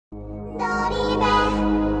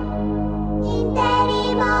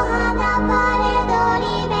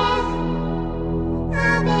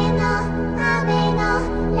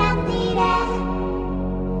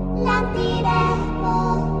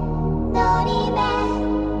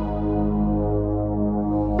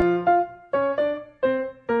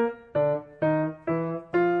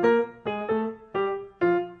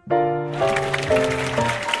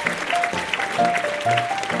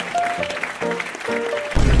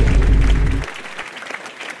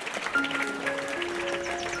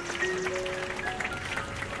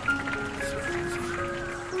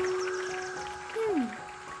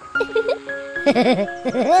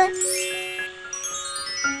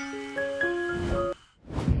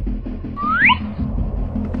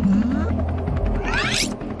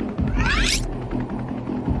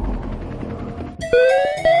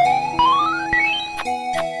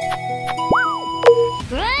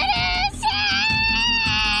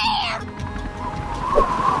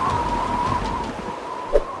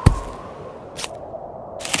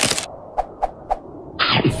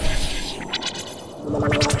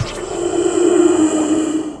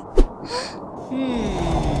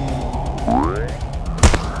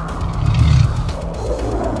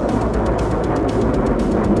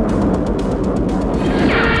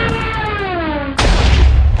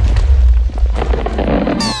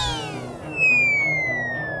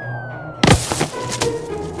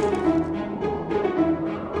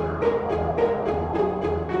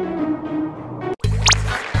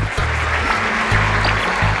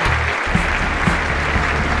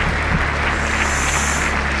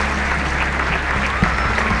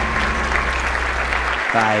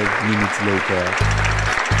Minutes later.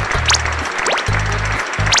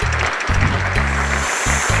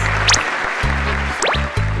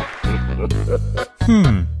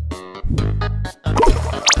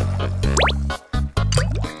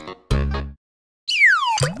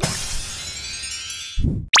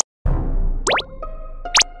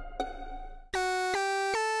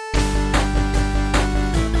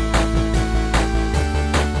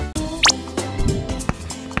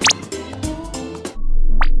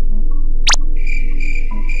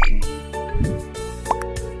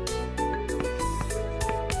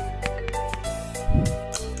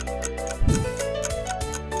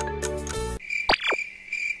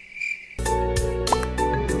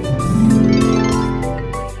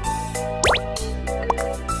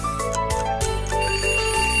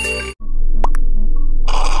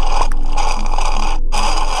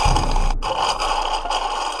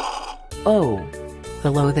 Oh.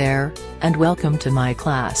 Hello there, and welcome to my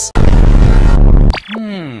class.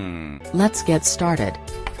 Let's get started.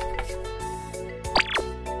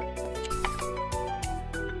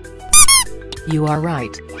 You are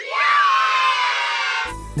right.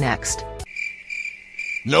 Next.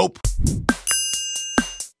 Nope.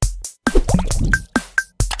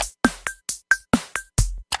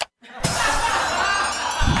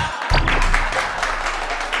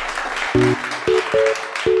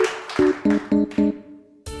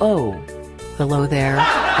 Oh. Hello there,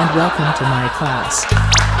 and welcome to my class.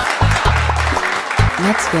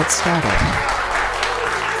 Let's get started.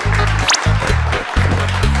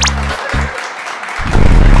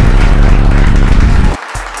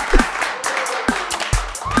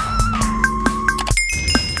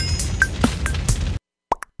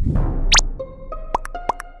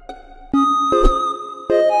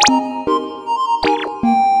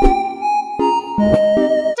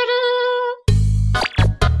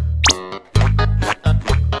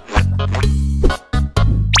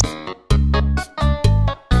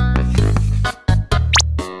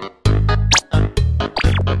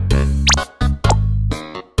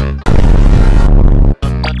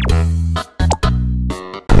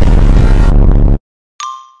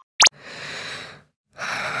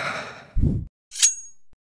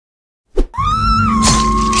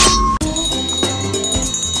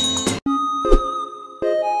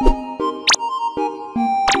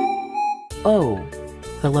 Oh.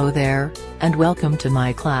 Hello there, and welcome to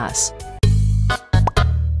my class.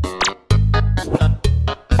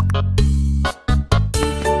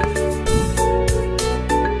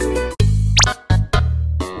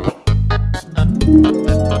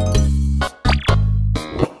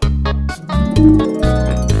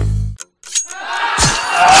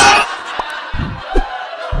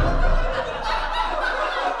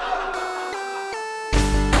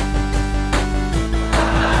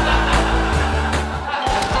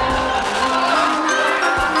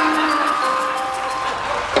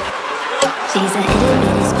 She's a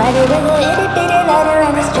itty-bitty spider with a itty-bitty ladder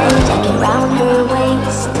and a string jacket round her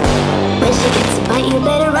waist. When she gets to bite, you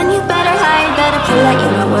better run, you better hide, better pull out,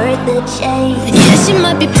 you know where it's the chase. Yeah, she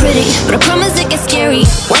might be pretty, but I promise it gets scary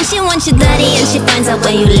when she wants your daddy and she finds out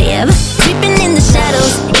where you live. Creeping in the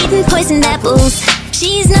shadows, eating poisoned apples.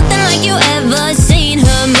 She's nothing like you ever seen.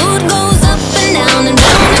 Her mood goes up and down and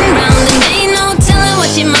round and round, and ain't no telling what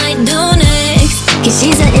she might do next. Cause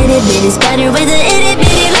she's a itty bitty spider with a itty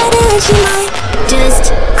bitty ladder, and she might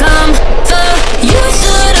just come for you.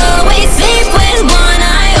 Should always sleep with one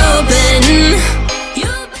eye open.